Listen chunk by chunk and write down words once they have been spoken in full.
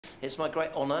It's my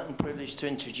great honour and privilege to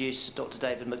introduce Dr.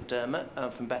 David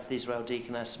McDermott from Beth Israel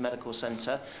Deaconess Medical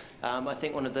Centre. I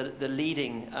think one of the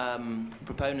leading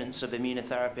proponents of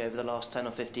immunotherapy over the last 10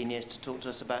 or 15 years to talk to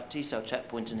us about T-cell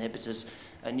checkpoint inhibitors,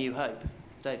 A New Hope.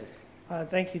 David.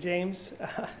 Thank you, James.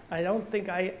 I don't think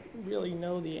I really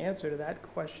know the answer to that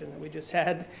question that we just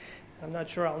had. I'm not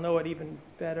sure I'll know it even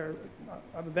better. I'll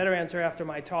have a better answer after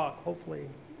my talk. Hopefully,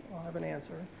 I'll have an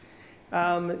answer.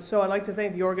 So I'd like to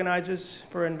thank the organizers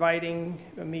for inviting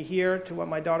me here to what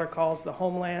my daughter calls the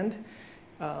homeland.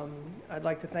 I'd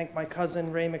like to thank my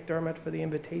cousin, Ray McDermott, for the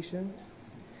invitation.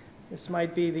 This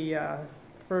might be the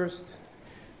first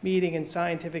meeting in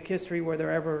scientific history where there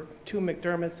are ever two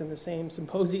McDermotts in the same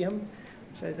symposium,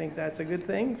 which I think that's a good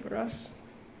thing for us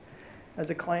as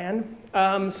a clan.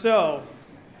 So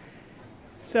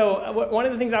one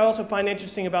of the things I also find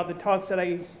interesting about the talks that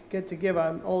I get to give,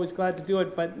 I'm always glad to do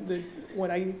it, but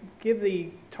when I give the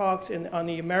talks on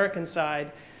the American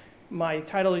side, my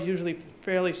title is usually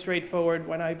fairly straightforward.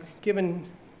 When I've given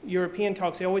European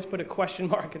talks, I always put a question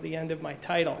mark at the end of my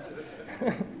title.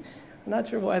 I'm not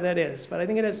sure why that is, but I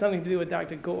think it has something to do with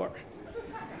Dr. Gore.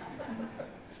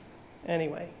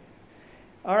 Anyway.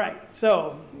 All right,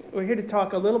 so we're here to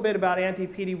talk a little bit about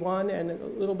anti-PD-1 and a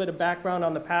little bit of background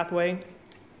on the pathway.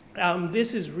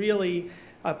 This is really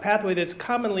a pathway that's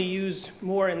commonly used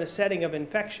more in the setting of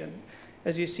infection.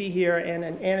 As you see here, in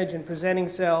an antigen-presenting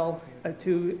cell,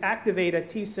 to activate a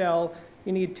T cell,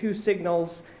 you need two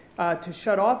signals. To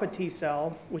shut off a T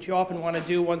cell, which you often want to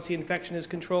do once the infection is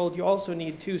controlled, you also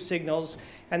need two signals.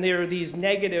 And there are these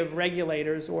negative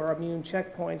regulators or immune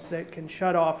checkpoints that can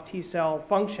shut off T cell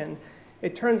function.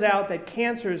 It turns out that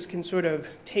cancers can sort of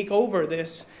take over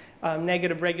this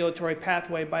negative regulatory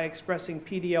pathway by expressing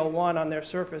PD-L1 on their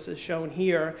surface, as shown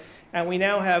here. And we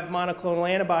now have monoclonal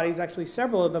antibodies, actually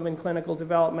several of them in clinical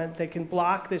development, that can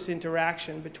block this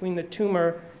interaction between the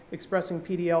tumor expressing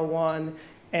PD-L1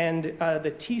 and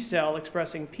the T cell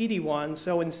expressing PD-1.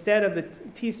 So instead of the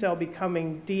T cell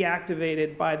becoming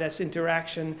deactivated by this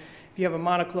interaction, if you have a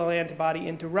monoclonal antibody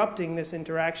interrupting this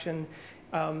interaction,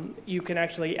 you can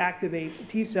actually activate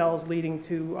T cells, leading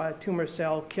to tumor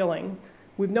cell killing.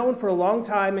 We've known for a long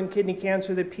time in kidney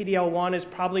cancer that PD-L1 is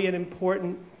probably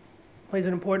plays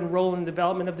an important role in the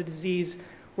development of the disease.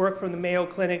 Work from the Mayo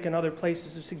Clinic and other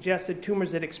places have suggested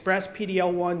tumors that express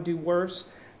PD-L1 do worse.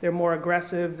 They're more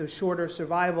aggressive, they're shorter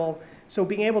survival. So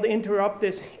being able to interrupt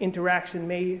this interaction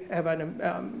may have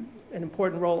an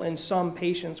important role in some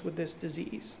patients with this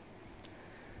disease.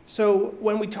 So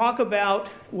when we talk about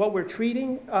what we're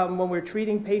treating, when we're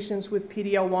treating patients with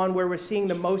PD-L1, where we're seeing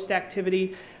the most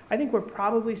activity, I think we're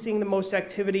probably seeing the most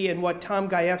activity in what Tom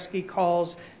Gajewski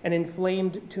calls an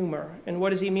inflamed tumor. And what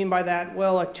does he mean by that?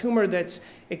 Well, a tumor that's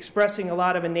expressing a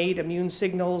lot of innate immune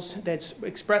signals, that's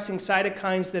expressing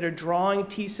cytokines that are drawing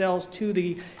T cells to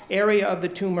the area of the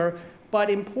tumor, but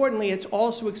importantly, it's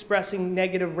also expressing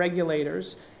negative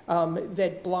regulators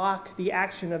that block the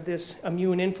action of this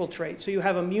immune infiltrate. So you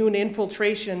have immune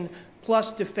infiltration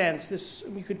plus defense. This,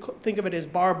 you could think of it as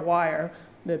barbed wire,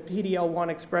 the PD-L1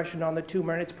 expression on the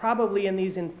tumor. And it's probably in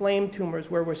these inflamed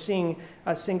tumors where we're seeing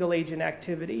a single agent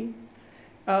activity.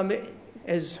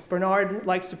 As Bernard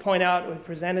likes to point out, we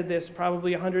presented this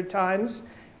probably 100 times.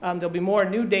 There'll be more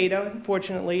new data,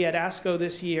 fortunately, at ASCO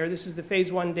this year. This is the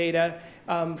phase 1 data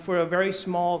for a very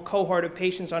small cohort of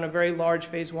patients on a very large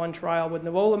phase 1 trial with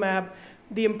nivolumab.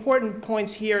 The important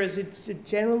points here is it's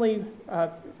generally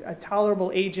a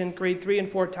tolerable agent. Grade 3 and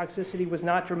 4 toxicity was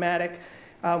not dramatic.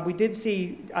 We did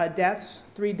see deaths,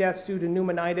 3 deaths due to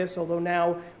pneumonitis, although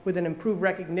now with an improved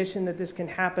recognition that this can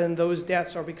happen, those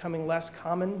deaths are becoming less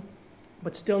common.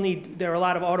 But still there are a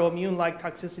lot of autoimmune-like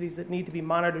toxicities that need to be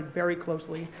monitored very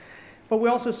closely. But we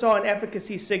also saw an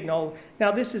efficacy signal.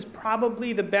 Now this is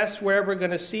probably the best we're ever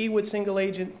going to see with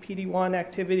single-agent PD-1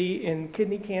 activity in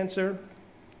kidney cancer,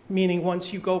 meaning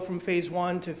once you go from phase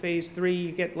 1 to phase 3,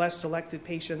 you get less selected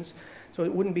patients. So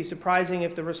it wouldn't be surprising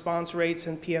if the response rates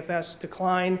and PFS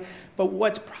decline. But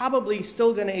what's probably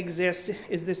still going to exist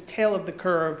is this tail of the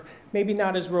curve. Maybe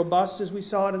not as robust as we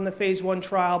saw it in the phase 1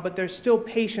 trial, but there's still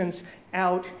patients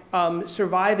out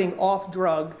surviving off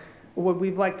drug, what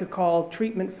we'd like to call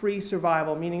treatment-free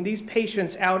survival, meaning these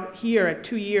patients out here at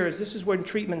 2 years, this is when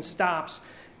treatment stops.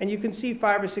 And you can see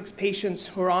 5 or 6 patients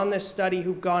who are on this study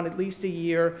who've gone at least a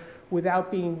year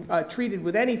without being treated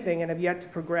with anything and have yet to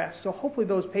progress. So hopefully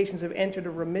those patients have entered a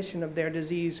remission of their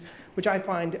disease, which I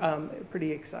find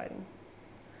pretty exciting.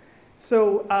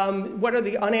 So what are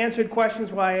the unanswered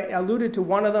questions? Well, I alluded to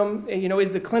one of them. You know,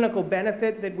 is the clinical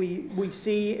benefit that we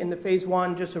see in the phase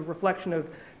 1 just a reflection of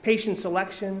patient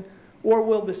selection, Or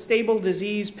will the stable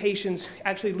disease patients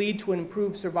actually lead to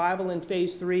improved survival in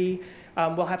phase 3?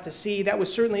 We'll have to see. That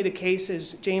was certainly the case,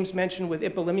 as James mentioned, with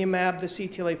ipilimumab, the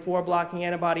CTLA-4 blocking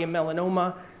antibody in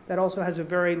melanoma. That also has a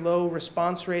very low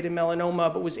response rate in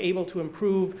melanoma, but was able to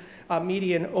improve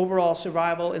median overall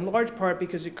survival, in large part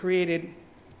because it created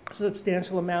a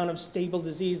substantial amount of stable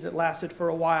disease that lasted for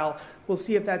a while. We'll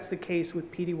see if that's the case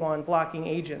with PD-1 blocking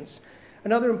agents.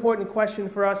 Another important question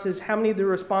for us is how many of the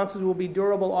responses will be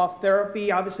durable off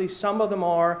therapy? Obviously, some of them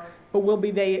are, but will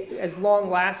they as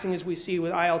long-lasting as we see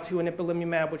with IL-2 and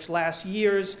ipilimumab, which lasts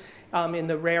years in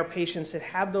the rare patients that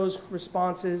have those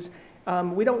responses?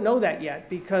 We don't know that yet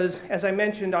because, as I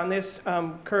mentioned on this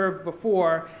curve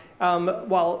before,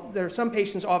 while there are some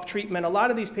patients off treatment, a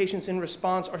lot of these patients in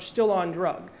response are still on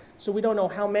drug. So we don't know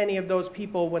how many of those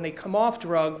people, when they come off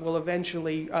drug, will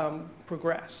eventually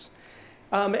progress.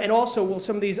 And also, will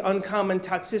some of these uncommon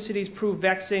toxicities prove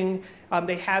vexing?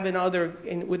 They have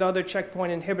with other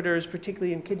checkpoint inhibitors,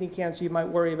 particularly in kidney cancer. You might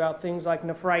worry about things like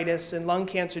nephritis, and lung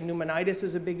cancer. Pneumonitis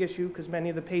is a big issue because many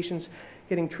of the patients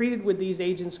getting treated with these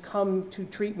agents come to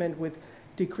treatment with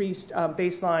decreased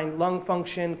baseline lung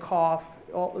function, cough,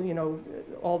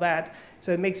 all that.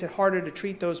 So it makes it harder to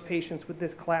treat those patients with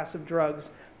this class of drugs.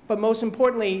 But most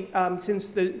importantly, since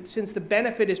the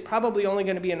benefit is probably only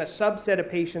going to be in a subset of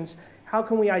patients, how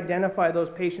can we identify those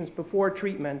patients before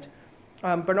treatment?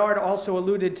 Bernard also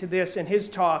alluded to this in his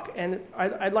talk, and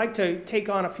I'd like to take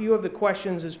on a few of the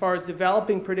questions as far as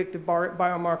developing predictive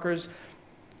biomarkers.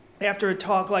 After a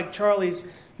talk like Charlie's,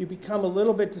 you become a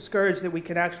little bit discouraged that we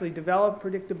can actually develop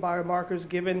predictive biomarkers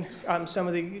given some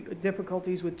of the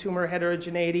difficulties with tumor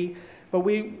heterogeneity. But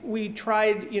we're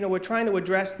trying to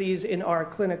address these in our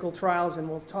clinical trials, and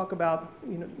we'll talk about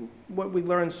what we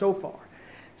learned so far.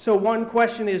 So one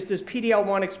question is, does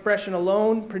PD-L1 expression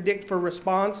alone predict for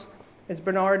response? As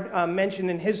Bernard mentioned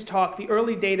in his talk, the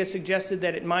early data suggested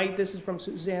that it might. This is from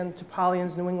Suzanne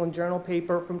Topalian's New England Journal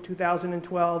paper from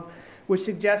 2012, which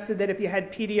suggested that if you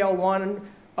had PD-L1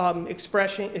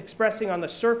 expressing on the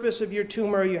surface of your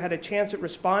tumor, you had a chance at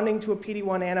responding to a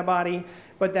PD-1 antibody,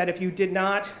 but that if you did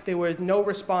not, there were no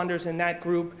responders in that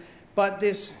group. But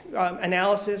this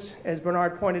analysis, as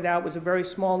Bernard pointed out, was a very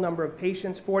small number of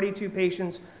patients, 42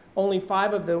 patients, only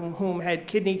 5 of them whom had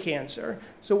kidney cancer.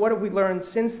 So what have we learned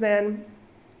since then?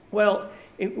 Well,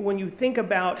 when you think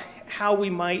about how we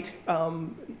might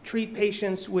treat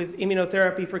patients with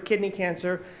immunotherapy for kidney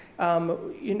cancer,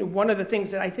 one of the things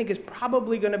that I think is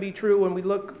probably going to be true when we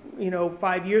look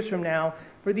 5 years from now,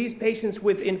 for these patients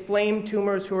with inflamed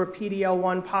tumors who are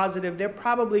PD-L1 positive, they're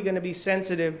probably going to be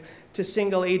sensitive to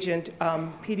single agent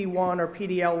PD-1 or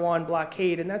PD-L1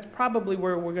 blockade, and that's probably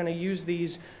where we're going to use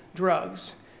these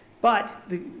drugs. But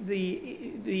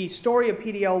the story of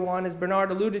PD-L1, as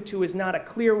Bernard alluded to, is not a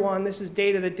clear one. This is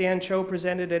data that Dan Cho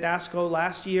presented at ASCO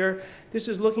last year. This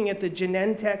is looking at the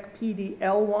Genentech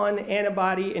PD-L1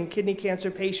 antibody in kidney cancer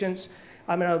patients.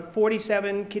 In a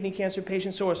 47 kidney cancer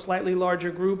patients, so a slightly larger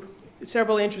group.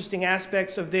 Several interesting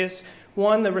aspects of this.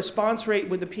 One, the response rate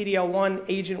with the PD-L1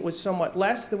 agent was somewhat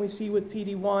less than we see with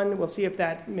PD-1. We'll see if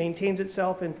that maintains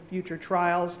itself in future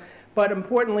trials. But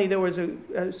importantly, there was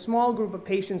a small group of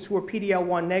patients who were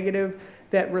PD-L1 negative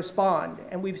that respond.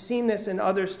 And we've seen this in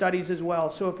other studies as well.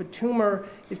 So if a tumor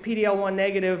is PD-L1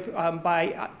 negative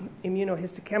by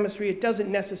immunohistochemistry, it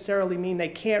doesn't necessarily mean they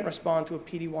can't respond to a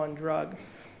PD-1 drug.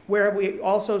 Where have we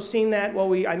also seen that?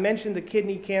 Well, I mentioned the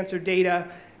kidney cancer data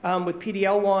with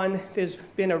PD-L1. There's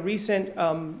been a recent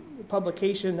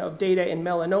publication of data in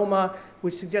melanoma,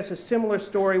 which suggests a similar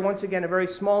story. Once again, a very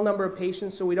small number of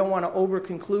patients, so we don't want to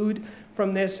over-conclude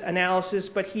from this analysis.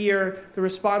 But here, the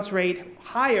response rate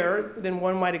higher than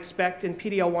one might expect in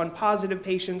PD-L1 positive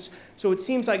patients. So it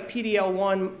seems like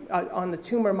PD-L1 on the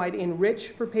tumor might enrich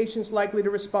for patients likely to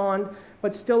respond,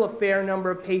 but still a fair number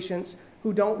of patients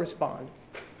who don't respond.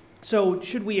 So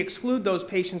should we exclude those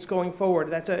patients going forward?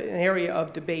 That's an area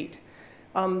of debate.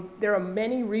 There are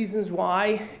many reasons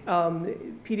why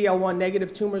PD-L1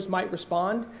 negative tumors might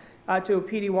respond to a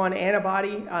PD-1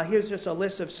 antibody. Here's just a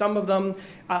list of some of them.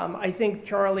 I think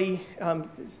Charlie's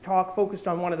talk focused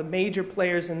on one of the major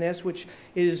players in this, which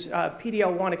is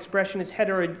PD-L1 expression is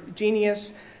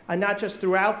heterogeneous, not just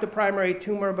throughout the primary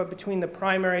tumor, but between the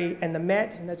primary and the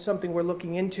MET, and that's something we're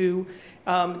looking into.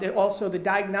 Also, the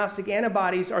diagnostic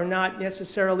antibodies are not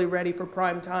necessarily ready for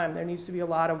prime time. There needs to be a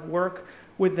lot of work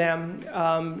with them.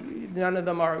 None of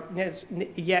them are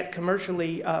yet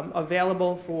commercially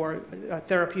available for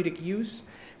therapeutic use,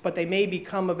 but they may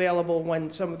become available when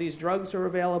some of these drugs are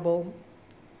available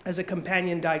as a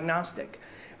companion diagnostic.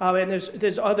 And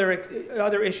there's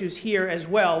other issues here as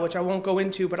well, which I won't go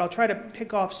into, but I'll try to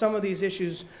pick off some of these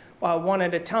issues one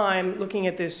at a time, looking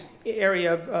at this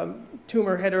area of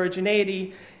tumor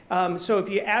heterogeneity. So if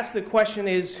you ask the question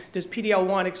is, does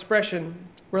PD-L1 expression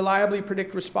reliably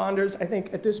predict responders? I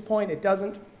think at this point it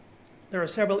doesn't. There are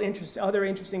several other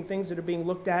interesting things that are being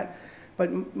looked at,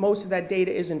 but most of that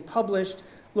data isn't published.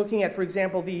 Looking at, for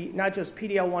example, not just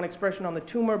PD-L1 expression on the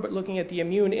tumor, but looking at the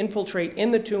immune infiltrate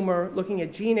in the tumor, looking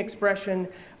at gene expression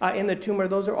in the tumor.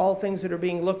 Those are all things that are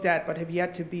being looked at, but have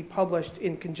yet to be published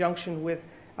in conjunction with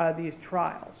these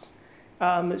trials.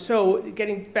 So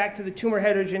getting back to the tumor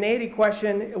heterogeneity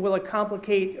question, will it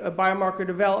complicate biomarker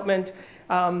development?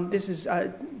 This is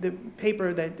the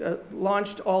paper that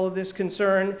launched all of this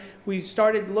concern. We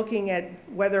started looking at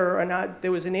whether or not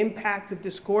there was an impact of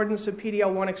discordance of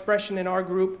PD-L1 expression in our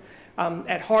group.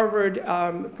 At Harvard,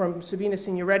 from Sabina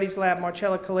Signoretti's lab,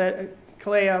 Marcella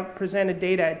Calea presented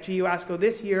data at GU ASCO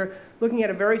this year, looking at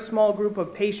a very small group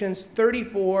of patients,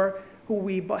 34, who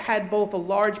we had both a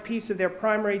large piece of their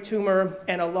primary tumor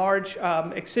and a large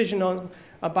excisional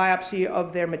biopsy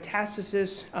of their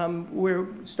metastasis. We're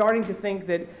starting to think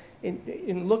that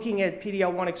in looking at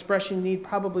PD-L1 expression, you need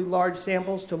probably large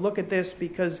samples to look at this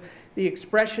because the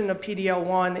expression of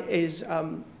PD-L1 is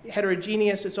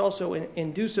heterogeneous. It's also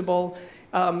inducible.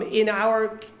 In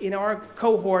our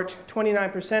cohort,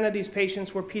 29% of these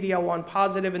patients were PD-L1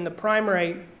 positive in the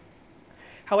primary.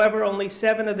 However, only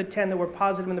 7 of the 10 that were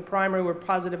positive in the primary were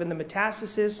positive in the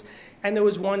metastasis, and there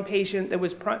was one patient that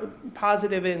was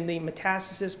positive in the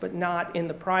metastasis but not in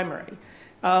the primary.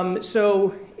 And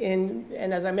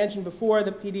as I mentioned before,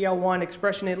 the PD-L1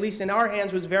 expression, at least in our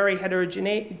hands, was very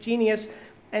heterogeneous,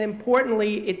 and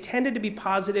importantly, it tended to be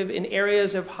positive in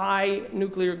areas of high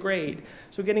nuclear grade.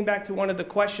 So getting back to one of the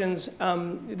questions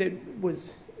that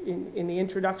was in the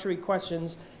introductory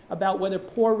questions about whether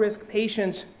poor risk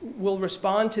patients will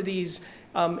respond to these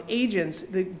agents,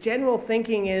 the general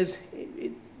thinking is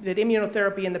that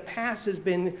immunotherapy in the past has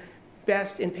been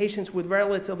best in patients with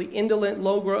relatively indolent,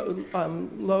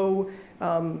 low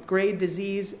grade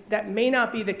disease. That may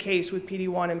not be the case with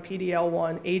PD-1 and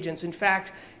PD-L1 agents. In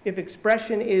fact, if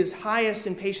expression is highest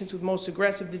in patients with most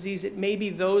aggressive disease, it may be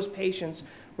those patients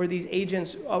where these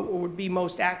agents would be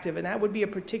most active, and that would be a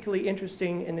particularly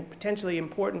interesting and potentially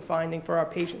important finding for our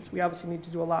patients. We obviously need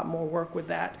to do a lot more work with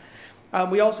that.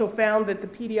 We also found that the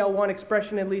PD-L1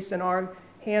 expression, at least in our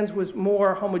hands, was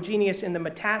more homogeneous in the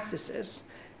metastasis.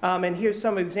 And here's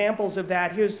some examples of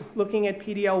that. Here's looking at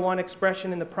PD-L1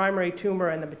 expression in the primary tumor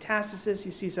and the metastasis.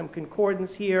 You see some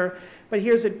concordance here. But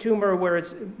here's a tumor where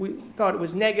we thought it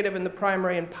was negative in the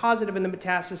primary and positive in the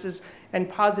metastasis, and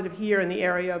positive here in the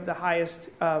area of the highest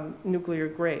nuclear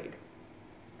grade.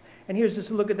 And here's just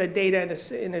a look at the data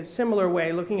in a similar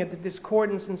way, looking at the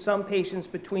discordance in some patients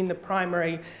between the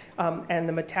primary and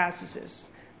the metastasis.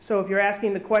 So if you're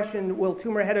asking the question, will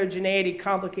tumor heterogeneity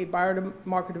complicate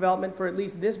biomarker development for at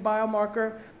least this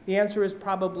biomarker, the answer is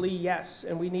probably yes.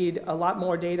 And we need a lot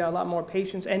more data, a lot more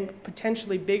patients, and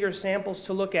potentially bigger samples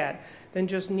to look at than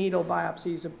just needle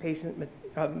biopsies of patient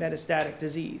metastatic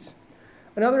disease.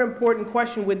 Another important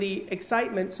question with the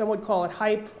excitement, some would call it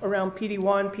hype, around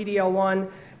PD-1, PD-L1.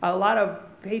 A lot of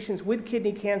patients with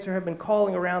kidney cancer have been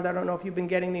calling around. I don't know if you've been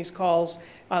getting these calls,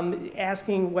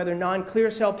 asking whether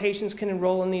non-clear cell patients can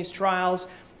enroll in these trials.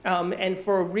 And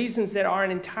for reasons that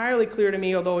aren't entirely clear to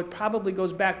me, although it probably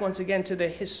goes back once again to the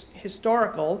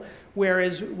historical,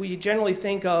 whereas we generally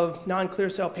think of non-clear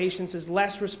cell patients as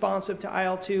less responsive to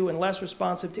IL-2 and less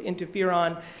responsive to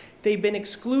interferon, they've been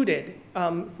excluded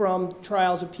from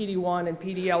trials of PD-1 and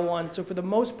PD-L1. So for the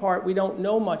most part, we don't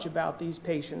know much about these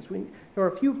patients. There are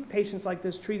a few patients like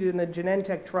this treated in the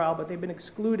Genentech trial, but they've been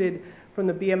excluded from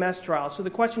the BMS trial. So the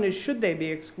question is, should they be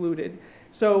excluded?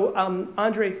 So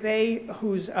Andre Fay,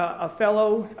 who's a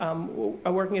fellow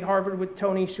working at Harvard with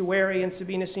Tony Shueri and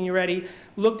Sabina Signoretti,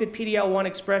 looked at PD-L1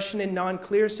 expression in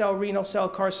non-clear cell renal cell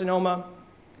carcinoma.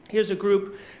 Here's a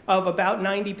group of about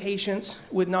 90 patients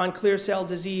with non-clear cell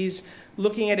disease,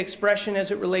 looking at expression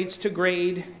as it relates to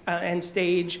grade and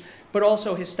stage, but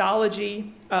also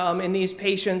histology in these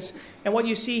patients. And what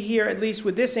you see here, at least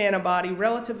with this antibody,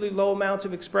 relatively low amounts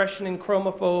of expression in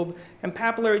chromophobe and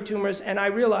papillary tumors. And I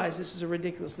realize this is a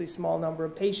ridiculously small number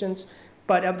of patients,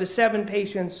 but of the 7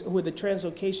 patients with the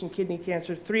translocation kidney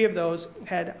cancer, 3 of those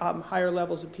had higher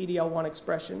levels of PD-L1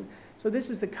 expression. So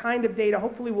this is the kind of data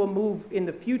hopefully will move in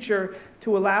the future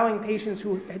to allowing patients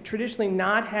who had traditionally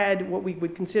not had what we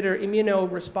would consider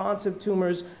immunoresponsive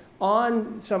tumors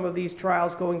on some of these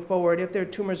trials going forward if their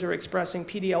tumors are expressing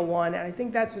PD-L1. And I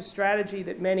think that's a strategy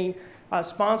that many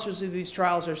sponsors of these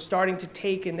trials are starting to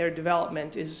take in their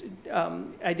development, is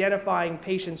identifying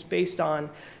patients based on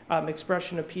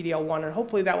expression of PD-L1. And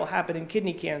hopefully that will happen in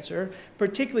kidney cancer,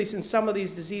 particularly since some of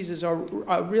these diseases are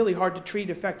really hard to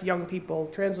treat, affect young people.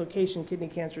 Translocation kidney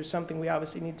cancer is something we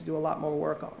obviously need to do a lot more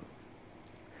work on.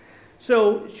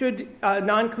 So should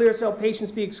non-clear cell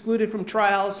patients be excluded from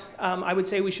trials? I would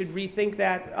say we should rethink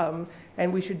that,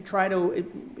 and we should try to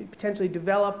potentially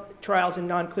develop trials in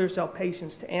non-clear cell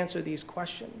patients to answer these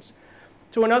questions.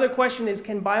 So another question is,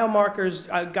 can biomarkers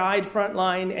guide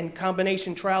frontline and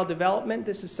combination trial development?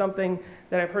 This is something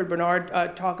that I've heard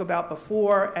Bernard talk about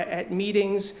before at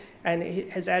meetings, and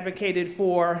has advocated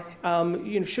for,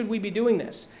 should we be doing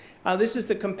this? This is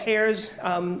the COMPARES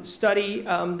study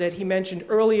that he mentioned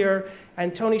earlier,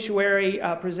 and Tony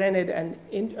Shueri presented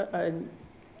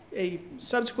a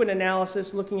subsequent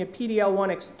analysis looking at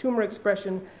PD-L1 tumor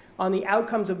expression on the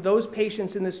outcomes of those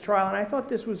patients in this trial, and I thought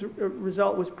this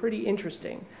result was pretty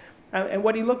interesting. And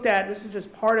what he looked at, this is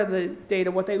just part of the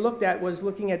data, what they looked at was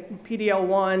looking at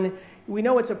PD-L1. We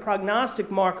know it's a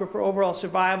prognostic marker for overall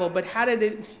survival, but how did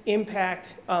it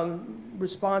impact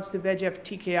response to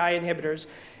VEGF-TKI inhibitors?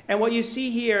 And what you see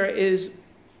here is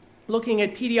looking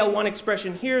at PD-L1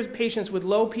 expression. Here's patients with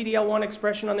low PD-L1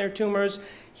 expression on their tumors.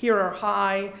 Here are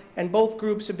high, and both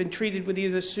groups have been treated with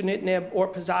either sunitinib or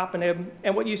pazopanib.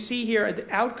 And what you see here are the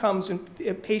outcomes in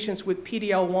patients with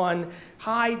PD-L1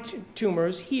 high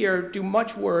tumors here do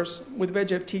much worse with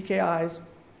VEGF-TKIs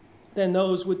than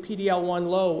those with PD-L1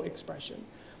 low expression.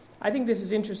 I think this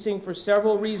is interesting for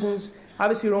several reasons.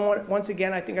 Obviously, we don't want, once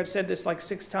again, I think I've said this like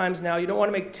 6 times now, you don't want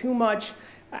to make too much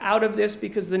out of this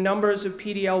because the numbers of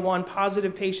PD-L1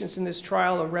 positive patients in this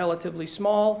trial are relatively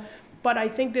small. But I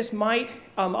think this might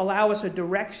allow us a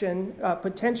direction,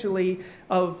 potentially,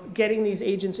 of getting these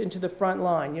agents into the front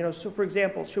line. So for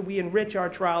example, should we enrich our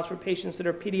trials for patients that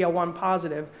are PD-L1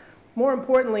 positive? More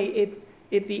importantly,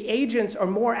 if the agents are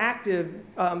more active,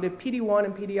 if PD-1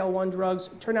 and PD-L1 drugs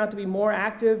turn out to be more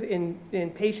active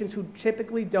in patients who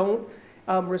typically don't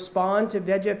respond to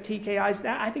VEGF-TKIs,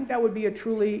 I think that would be a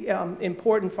truly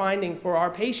important finding for our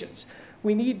patients.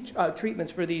 We need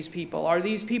treatments for these people. Are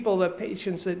these people the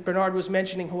patients that Bernard was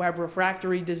mentioning who have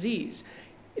refractory disease?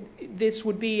 This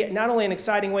would be not only an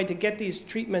exciting way to get these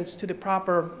treatments to the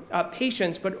proper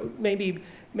patients, but maybe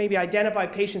identify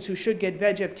patients who should get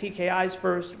VEGF-TKIs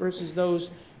first versus those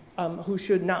who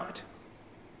should not.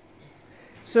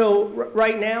 So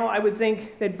right now, I would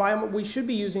think that we should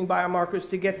be using biomarkers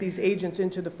to get these agents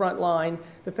into the front line.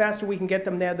 The faster we can get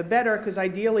them there, the better, because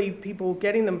ideally, people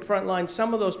getting them front line,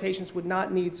 some of those patients would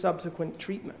not need subsequent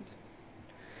treatment.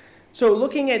 So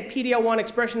looking at PD-L1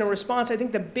 expression and response, I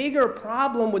think the bigger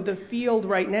problem with the field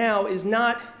right now is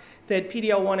not that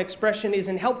PD-L1 expression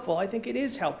isn't helpful. I think it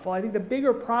is helpful. I think the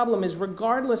bigger problem is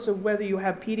regardless of whether you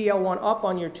have PD-L1 up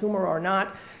on your tumor or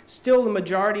not, still the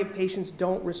majority of patients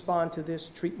don't respond to this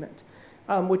treatment,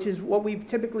 which is what we've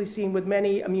typically seen with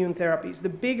many immune therapies. The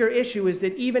bigger issue is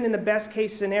that even in the best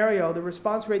case scenario, the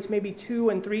response rates may be 2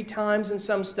 and 3 times in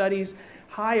some studies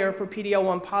higher for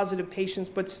PD-L1 positive patients,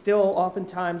 but still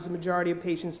oftentimes the majority of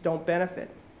patients don't benefit.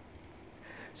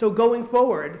 So going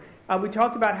forward, we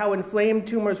talked about how inflamed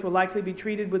tumors will likely be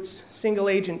treated with single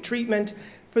agent treatment.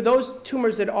 For those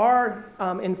tumors that are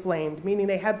inflamed, meaning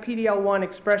they have PD-L1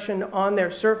 expression on their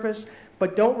surface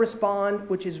but don't respond,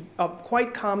 which is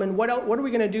quite common, what are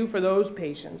we going to do for those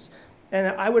patients? And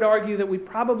I would argue that we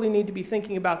probably need to be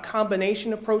thinking about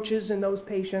combination approaches in those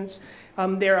patients.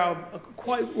 One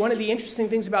of the interesting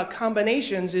things about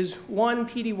combinations is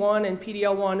PD-1 and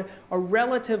PD-L1 are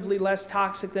relatively less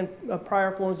toxic than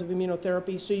prior forms of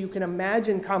immunotherapy. So you can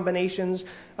imagine combinations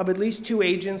of at least 2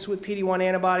 agents with PD-1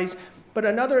 antibodies. But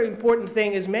another important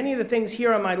thing is many of the things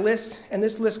here on my list, and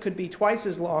this list could be twice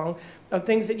as long, of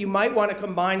things that you might want to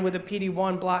combine with a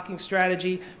PD-1 blocking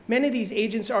strategy. Many of these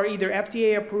agents are either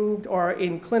FDA approved or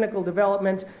in clinical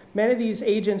development. Many of these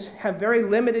agents have very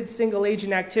limited single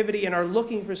agent activity and are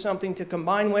looking for something to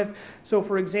combine with. So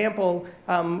for example,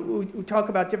 we talk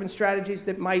about different strategies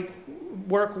that might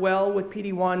work well with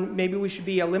PD-1. Maybe we should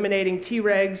be eliminating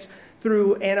Tregs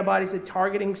through antibodies that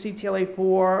targeting CTLA-4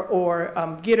 or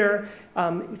GITR.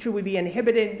 Should we be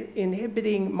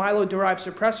inhibiting myeloid-derived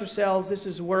suppressor cells? This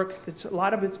is work a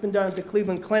lot of it's been done at the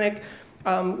Cleveland Clinic.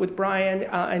 with Brian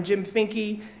and Jim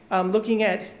Finke, looking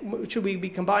at should we be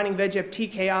combining VEGF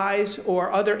TKIs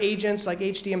or other agents like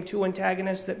HDM2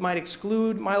 antagonists that might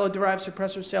exclude myeloid-derived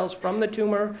suppressor cells from the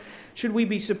tumor? Should we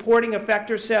be supporting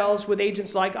effector cells with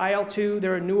agents like IL-2?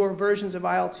 There are newer versions of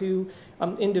IL-2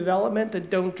 in development that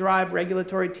don't drive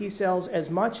regulatory T cells as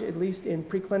much, at least in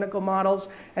preclinical models.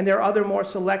 And there are other more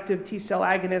selective T cell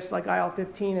agonists like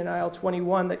IL-15 and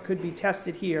IL-21 that could be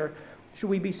tested here. Should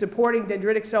we be supporting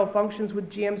dendritic cell functions with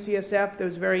GM-CSF?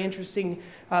 There's very interesting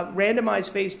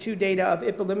randomized phase 2 data of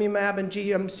ipilimumab and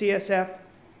GM-CSF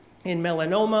in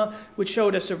melanoma, which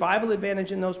showed a survival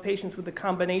advantage in those patients with the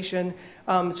combination.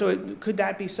 Could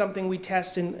that be something we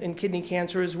test in kidney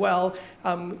cancer as well?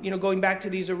 Going back to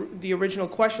the original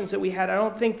questions that we had, I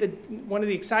don't think that one of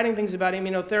the exciting things about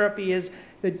immunotherapy is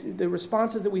that the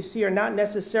responses that we see are not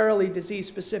necessarily disease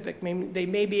specific. I mean, we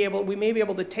may be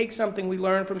able to take something we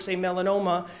learned from, say,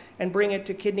 melanoma and bring it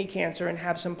to kidney cancer and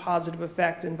have some positive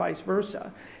effect and vice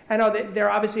versa. I know that there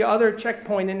are obviously other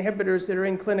checkpoint inhibitors that are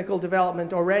in clinical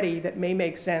development already that may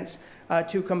make sense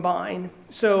to combine.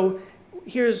 So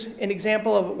here's an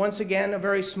example of, once again, a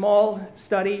very small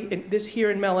study, this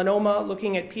here in melanoma,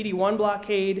 looking at PD-1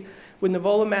 blockade with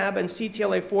nivolumab and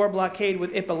CTLA-4 blockade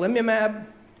with ipilimumab.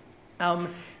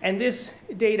 And this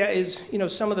data is,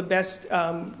 some of the best,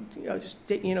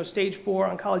 stage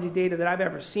 4 oncology data that I've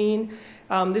ever seen.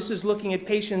 This is looking at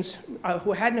patients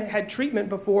who hadn't had treatment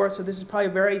before, so this is probably a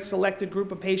very selected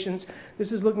group of patients.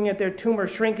 This is looking at their tumor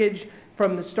shrinkage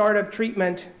from the start of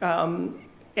treatment.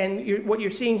 What you're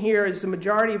seeing here is the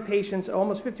majority of patients,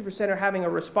 almost 50%, are having a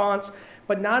response.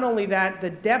 But not only that, the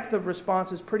depth of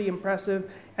response is pretty impressive.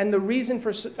 And the reason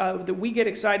for that we get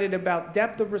excited about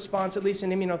depth of response, at least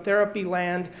in immunotherapy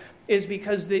land, is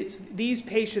because it's these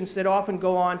patients that often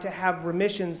go on to have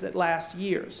remissions that last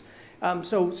years.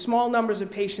 So small numbers of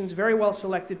patients, very well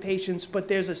selected patients, but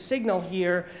there's a signal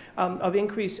here of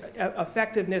increased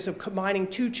effectiveness of combining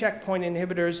 2 checkpoint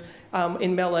inhibitors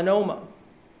in melanoma.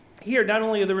 Here, not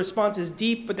only are the responses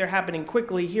deep, but they're happening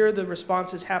quickly. Here, the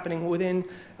response is happening within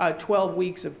 12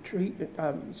 weeks of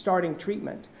starting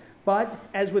treatment. But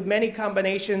as with many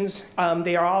combinations,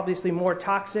 they are obviously more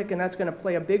toxic, and that's going to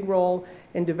play a big role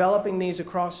in developing these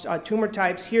across tumor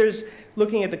types. Here's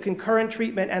looking at the concurrent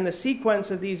treatment and the sequence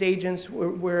of these agents.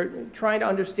 We're trying to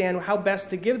understand how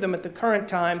best to give them at the current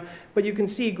time, but you can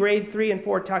see grade 3 and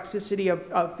 4 toxicity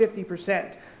of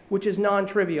 50%. Which is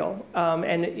non-trivial,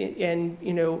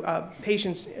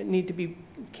 patients need to be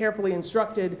carefully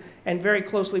instructed and very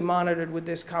closely monitored with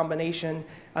this combination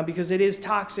because it is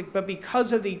toxic, but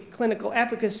because of the clinical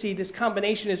efficacy, this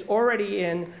combination is already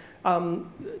in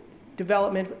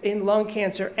development in lung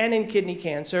cancer and in kidney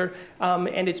cancer,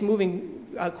 and it's moving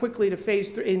quickly to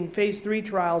phase 3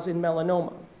 trials in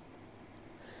melanoma.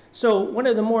 So one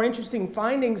of the more interesting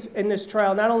findings in this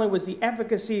trial not only was the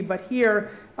efficacy, but here,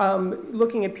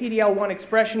 looking at PD-L1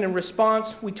 expression and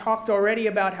response, we talked already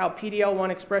about how PD-L1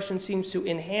 expression seems to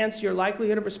enhance your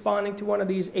likelihood of responding to one of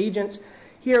these agents.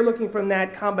 Here, looking from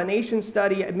that combination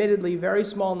study, admittedly very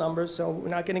small numbers, so we're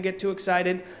not going to get too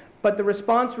excited, but the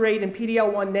response rate in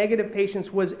PD-L1 negative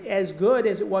patients was as good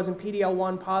as it was in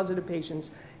PD-L1 positive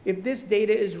patients. If this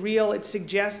data is real, it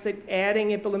suggests that adding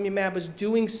ipilimumab is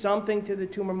doing something to the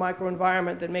tumor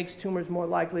microenvironment that makes tumors more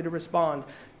likely to respond.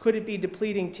 Could it be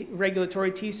depleting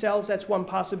regulatory T cells? That's one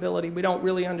possibility. We don't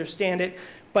really understand it.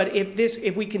 But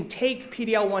if we can take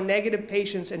PD-L1 negative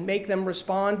patients and make them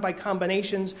respond by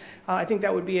combinations, I think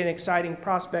that would be an exciting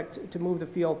prospect to move the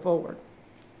field forward.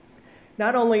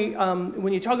 Not only,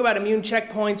 when you talk about immune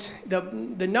checkpoints,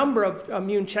 the number of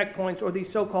immune checkpoints, or these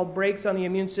so-called breaks on the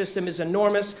immune system, is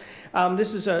enormous.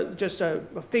 This is just a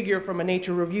figure from a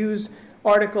Nature Reviews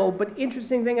article. But the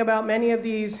interesting thing about many of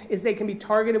these is they can be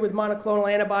targeted with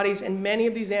monoclonal antibodies, and many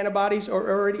of these antibodies are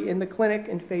already in the clinic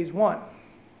in phase 1.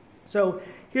 So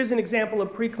here's an example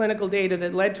of preclinical data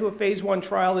that led to a phase 1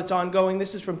 trial that's ongoing.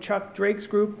 This is from Chuck Drake's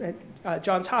group at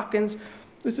Johns Hopkins.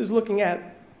 This is looking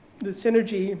at the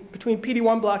synergy between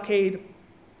PD-1 blockade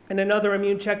and another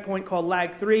immune checkpoint called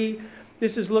LAG3.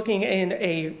 This is looking in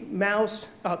a mouse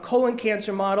colon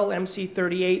cancer model,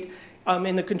 MC38.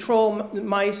 In the control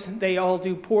mice, they all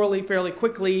do poorly fairly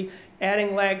quickly. Adding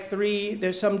LAG3,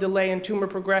 there's some delay in tumor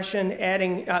progression.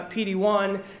 Adding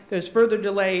PD-1, there's further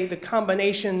delay. The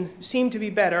combination seemed to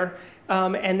be better.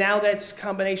 And now that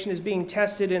combination is being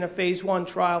tested in a phase 1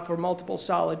 trial for multiple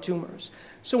solid tumors.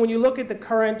 So when you look at the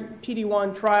current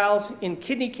PD-1 trials in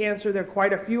kidney cancer, there are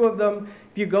quite a few of them.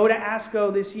 If you go to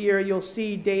ASCO this year, you'll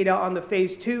see data on the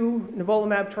phase 2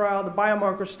 nivolumab trial, the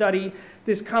biomarker study,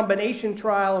 this combination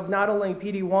trial of not only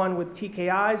PD-1 with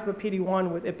TKIs, but PD-1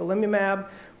 with ipilimumab.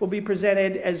 will be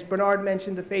presented. As Bernard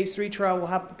mentioned, the phase 3 trial will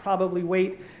have to probably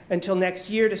wait until next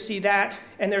year to see that.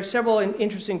 And there are several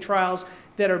interesting trials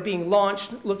that are being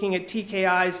launched looking at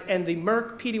TKIs and the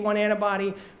Merck PD-1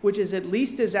 antibody, which is at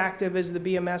least as active as the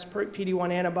BMS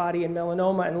PD-1 antibody in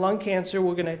melanoma and lung cancer.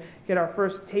 We're going to get our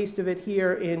first taste of it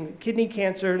here in kidney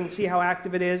cancer and see how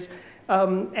active it is.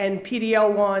 And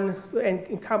PD-L1 and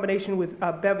in combination with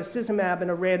bevacizumab in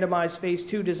a randomized phase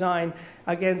 2 design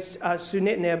against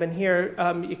sunitinib. And here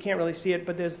you can't really see it,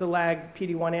 but there's the LAG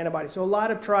PD-1 antibody. So a lot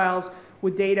of trials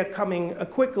with data coming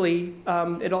quickly.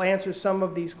 It'll answer some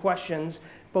of these questions,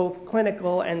 both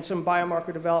clinical and some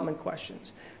biomarker development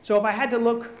questions. So if I had to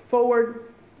look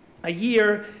forward a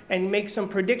year and make some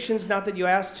predictions, not that you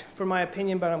asked for my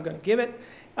opinion, but I'm going to give it,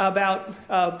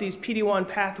 about these PD-1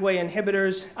 pathway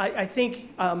inhibitors. I think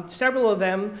several of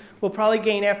them will probably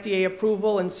gain FDA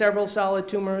approval in several solid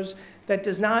tumors. That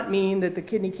does not mean that the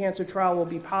kidney cancer trial will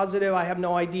be positive. I have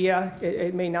no idea.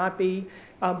 It may not be.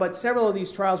 But several of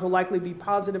these trials will likely be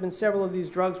positive, and several of these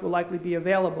drugs will likely be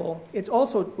available. It's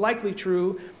also likely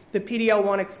true that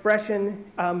PD-L1 expression,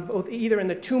 both either in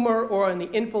the tumor or in the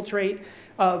infiltrate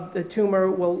of the tumor,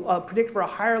 will predict for a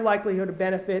higher likelihood of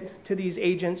benefit to these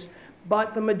agents.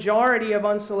 But the majority of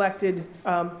unselected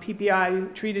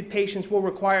PPI-treated patients will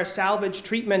require salvage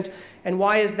treatment. And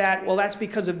why is that? Well, that's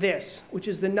because of this, which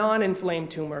is the non-inflamed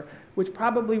tumor, which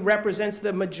probably represents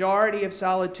the majority of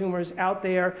solid tumors out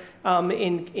there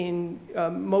in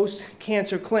most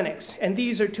cancer clinics. And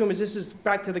these are tumors, this is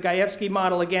back to the Gajewski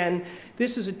model again.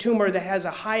 This is a tumor that has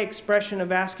a high expression of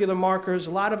vascular markers,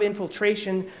 a lot of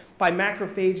infiltration by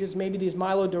macrophages, maybe these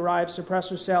myeloid-derived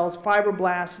suppressor cells,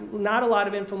 fibroblasts, not a lot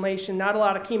of inflammation, not a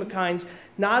lot of chemokines,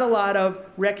 not a lot of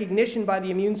recognition by the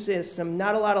immune system,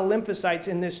 not a lot of lymphocytes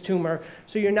in this tumor.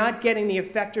 So you're not getting the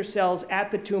effector cells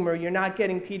at the tumor. You're not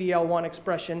getting PD-L1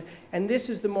 expression. And this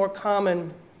is the more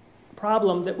common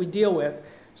problem that we deal with.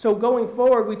 So going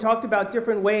forward, we talked about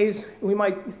different ways we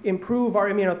might improve our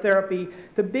immunotherapy.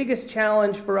 The biggest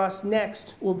challenge for us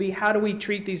next will be how do we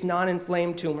treat these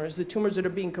non-inflamed tumors, the tumors that are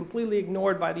being completely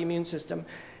ignored by the immune system.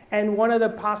 And one of the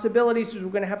possibilities is we're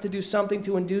going to have to do something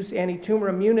to induce anti-tumor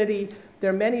immunity. There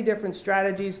are many different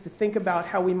strategies to think about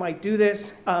how we might do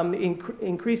this,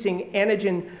 increasing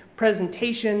antigen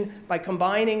presentation by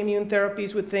combining immune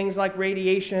therapies with things like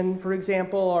radiation, for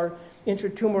example, or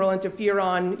intratumoral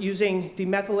interferon, using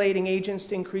demethylating agents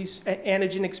to increase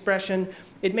antigen expression.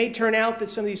 It may turn out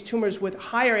that some of these tumors with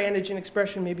higher antigen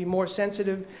expression may be more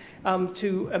sensitive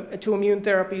to immune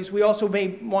therapies. We also may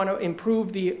want to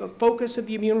improve the focus of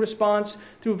the immune response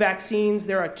through vaccines.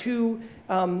 There are 2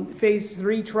 phase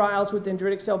 3 trials with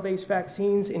dendritic cell-based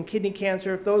vaccines in kidney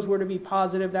cancer. If those were to be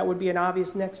positive, that would be an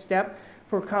obvious next step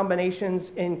for combinations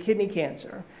in kidney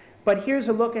cancer. But here's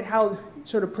a look at how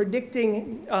sort of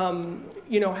predicting,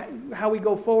 how we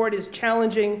go forward is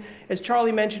challenging. As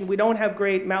Charlie mentioned, we don't have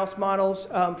great mouse models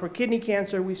for kidney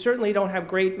cancer. We certainly don't have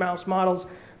great mouse models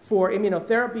for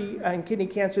immunotherapy in kidney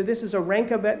cancer. This is a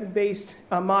Renka-based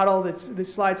model. The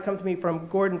slides come to me from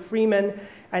Gordon Freeman.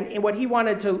 And what he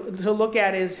wanted to look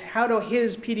at is how do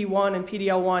his PD-1 and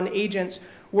PD-L1 agents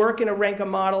work in a Renka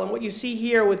model. And what you see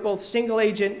here with both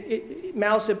single-agent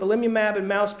mouse ipilimumab and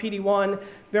mouse PD-1,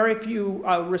 very few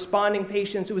responding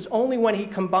patients. It was only when he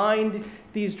combined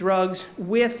these drugs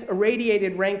with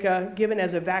irradiated Renka given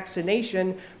as a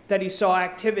vaccination that he saw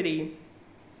activity.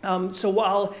 And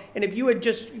if you had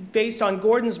just based on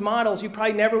Gordon's models, you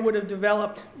probably never would have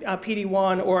developed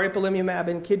PD-1 or ipilimumab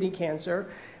in kidney cancer.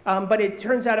 But it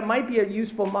turns out it might be a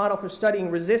useful model for studying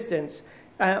resistance.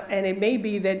 And it may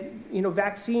be that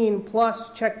vaccine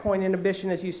plus checkpoint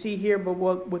inhibition, as you see here, but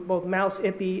with both mouse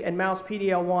IPI and mouse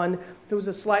PD-L1, there was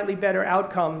a slightly better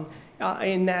outcome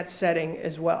in that setting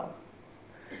as well.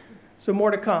 So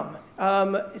more to come.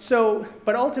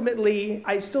 But ultimately,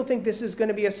 I still think this is going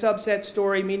to be a subset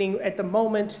story, meaning at the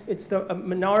moment, it's a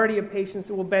minority of patients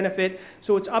that will benefit.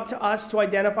 So it's up to us to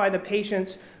identify the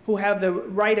patients who have the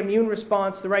right immune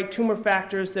response, the right tumor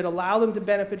factors that allow them to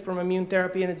benefit from immune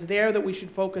therapy. And it's there that we should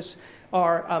focus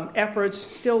our efforts,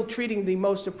 still treating the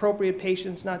most appropriate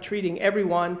patients, not treating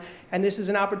everyone. And this is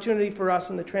an opportunity for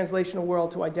us in the translational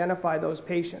world to identify those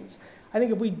patients. I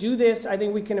think if we do this, I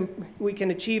think we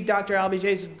can achieve Dr.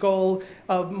 Albigé's goal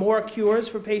of more cures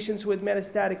for patients with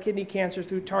metastatic kidney cancer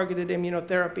through targeted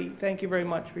immunotherapy. Thank you very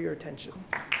much for your attention.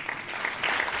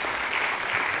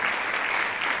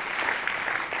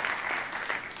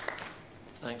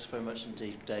 Thanks very much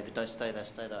indeed, David. No, stay there,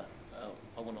 stay there.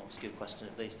 I want to ask you a question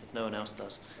at least, if no one else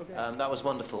does. Okay. That was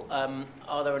wonderful.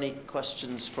 Are there any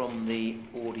questions from the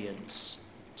audience?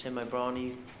 Tim O'Brien, are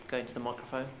you going to the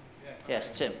microphone? Yeah. Yes,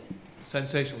 Tim.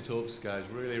 Sensational talks, guys.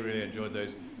 Really, really enjoyed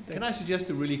those. Can I suggest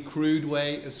a really crude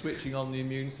way of switching on the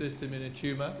immune system in a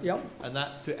tumour? Yep. And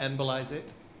that's to embolize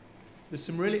it. There's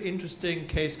some really interesting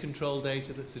case control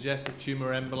data that suggests that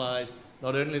tumour embolized,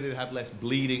 not only do they have less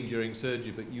bleeding during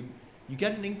surgery, but you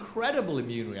get an incredible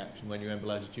immune reaction when you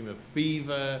embolize a tumour,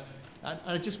 fever. And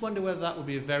I just wonder whether that would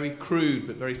be a very crude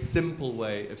but very simple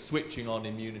way of switching on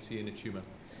immunity in a tumour.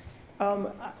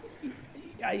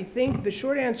 I think the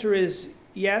short answer is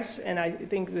yes, and I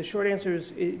think the short answer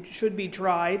is it should be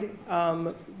tried.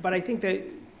 But I think that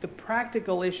the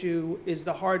practical issue is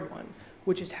the hard one,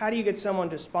 which is how do you get someone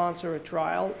to sponsor a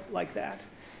trial like that?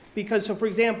 Because, so for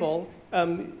example,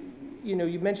 you know,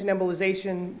 you mentioned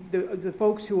embolization. The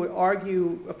folks who would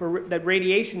argue that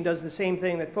radiation does the same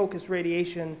thing, that focused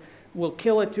radiation will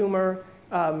kill a tumor,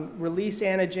 release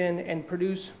antigen, and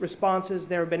produce responses.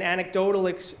 There have been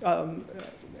anecdotal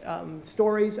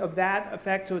stories of that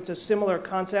effect, so it's a similar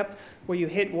concept where you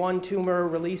hit one tumor,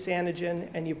 release antigen,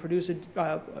 and you produce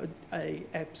a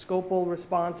abscopal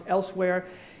response elsewhere.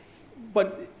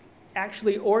 But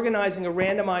actually organizing a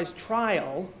randomized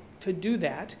trial to do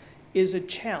that is a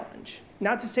challenge.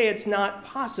 Not to say it's not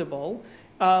possible,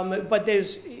 but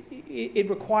it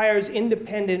requires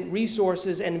independent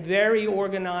resources and very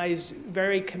organized,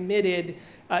 very committed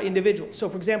individuals. So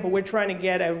for example, we're trying to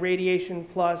get a radiation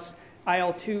plus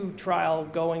IL-2 trial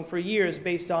going for years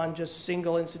based on just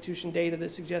single institution data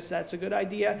that suggests that's a good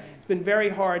idea. It's been very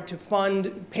hard to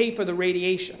pay for the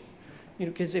radiation, you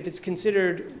know, because if it's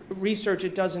considered research,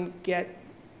 it doesn't get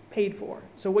paid for.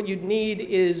 So what you'd need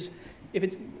is,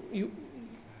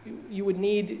 you would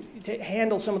need to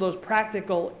handle some of those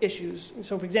practical issues.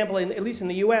 So for example, at least in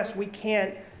the US, we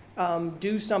can't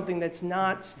do something that's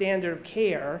not standard of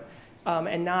care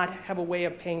and not have a way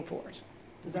of paying for it.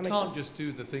 Does that make sense? We can't just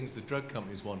do the things the drug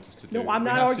companies want us to do. No, I'm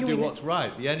not arguing. We have arguing to do what's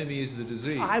right. The enemy is the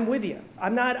disease. I'm with you.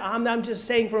 I'm just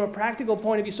saying from a practical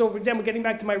point of view. So for example, getting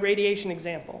back to my radiation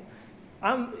example,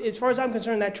 as far as I'm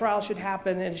concerned, that trial should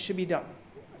happen and it should be done.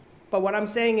 But what I'm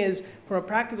saying is, from a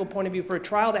practical point of view, for a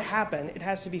trial to happen, it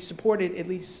has to be supported at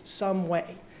least some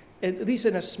way, at least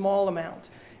in a small amount.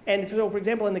 And so, for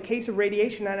example, in the case of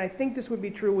radiation, and I think this would be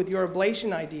true with your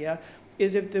ablation idea,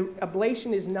 is if the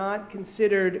ablation is not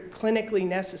considered clinically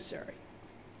necessary,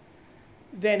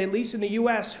 then at least in the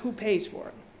US, who pays for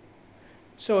it?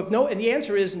 So and the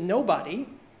answer is nobody,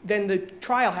 then the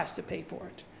trial has to pay for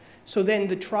it. So then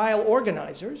the trial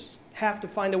organizers have to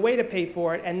find a way to pay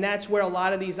for it, and that's where a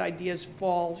lot of these ideas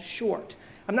fall short.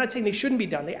 I'm not saying they shouldn't be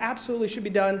done. They absolutely should be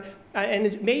done, and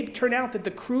it may turn out that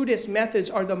the crudest methods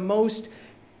are the most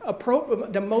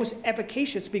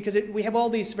efficacious, because we have all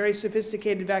these very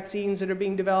sophisticated vaccines that are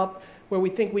being developed where we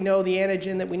think we know the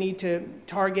antigen that we need to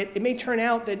target. It may turn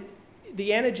out that the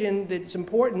antigen that's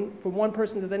important from one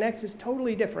person to the next is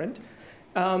totally different,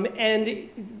 and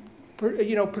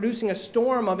you know, producing a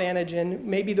storm of antigen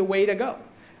may be the way to go.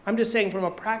 I'm just saying from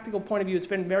a practical point of view, it's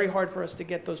been very hard for us to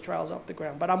get those trials off the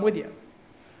ground, but I'm with you.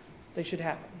 They should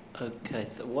happen. Okay,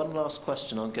 one last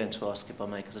question I'm going to ask, if I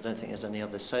may, because I don't think there's any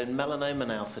others. So in melanoma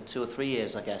now, for 2 or 3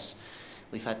 years, I guess,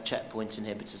 we've had checkpoint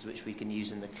inhibitors which we can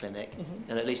use in the clinic,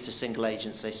 and at least as single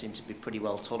agents, they seem to be pretty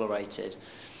well tolerated,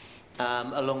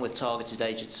 along with targeted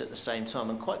agents at the same time.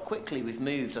 And quite quickly, we've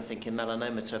moved, I think, in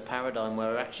melanoma to a paradigm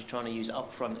where we're actually trying to use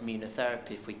upfront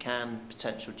immunotherapy if we can,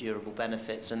 potential durable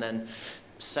benefits, and then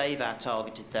save our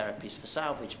targeted therapies for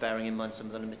salvage, bearing in mind some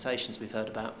of the limitations we've heard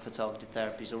about for targeted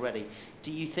therapies already.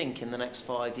 Do you think in the next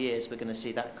 5 years we're going to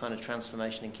see that kind of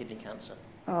transformation in kidney cancer?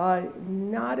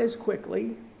 Not as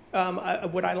quickly.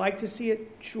 Would I like to see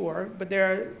it? Sure, but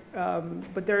there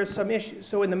are some issues.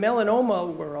 So in the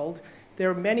melanoma world, there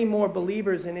are many more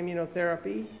believers in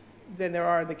immunotherapy than there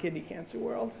are in the kidney cancer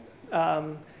world.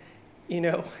 You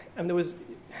know, and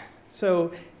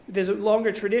there's a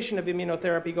longer tradition of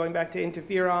immunotherapy going back to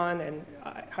interferon and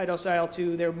high-dose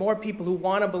IL-2. There are more people who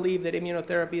want to believe that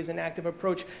immunotherapy is an active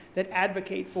approach, that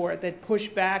advocate for it, that push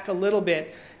back a little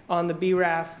bit on the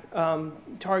BRAF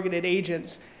targeted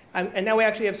agents. And now we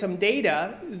actually have some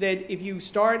data that if you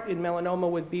start in melanoma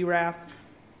with BRAF,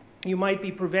 you might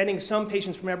be preventing some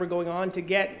patients from ever going on to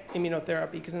get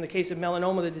immunotherapy, because in the case of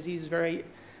melanoma, the disease is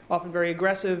often very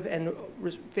aggressive and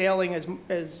failing, as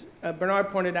Bernard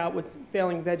pointed out, with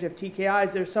failing VEGF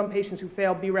TKIs. There's some patients who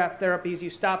fail BRAF therapies. You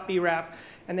stop BRAF,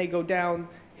 and they go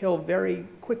downhill very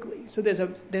quickly. So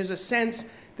there's a sense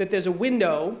that there's a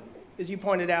window, as you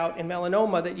pointed out, in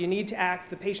melanoma, that you need to act.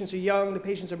 The patients are young. The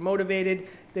patients are motivated.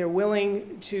 They're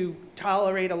willing to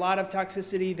tolerate a lot of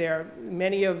toxicity.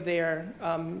 Many of their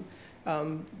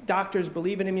doctors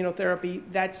believe in immunotherapy.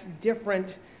 That's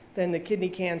different than the kidney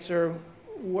cancer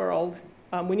world.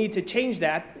 We need to change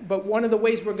that, but one of the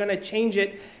ways we're going to change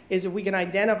it is if we can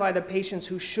identify the patients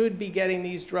who should be getting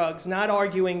these drugs, not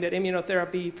arguing that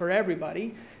immunotherapy for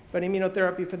everybody, but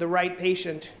immunotherapy for the right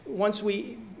patient.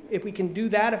 If we can do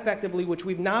that effectively, which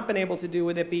we've not been able to do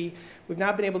with we've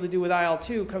not been able to do with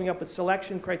IL-2, coming up with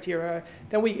selection criteria,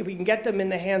 then if we can get them in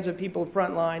the hands of people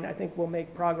frontline, I think we'll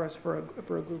make progress for a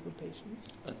group of patients.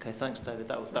 Okay, thanks, David.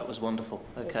 That was wonderful.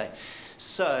 Okay,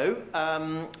 so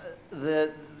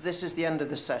this is the end of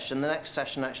the session. The next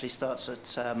session actually starts at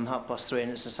 3:30,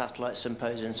 and it's a satellite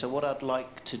symposium. So what I'd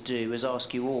like to do is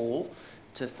ask you all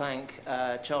to thank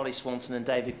Charlie Swanton and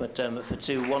David McDermott for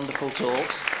 2 wonderful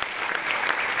talks.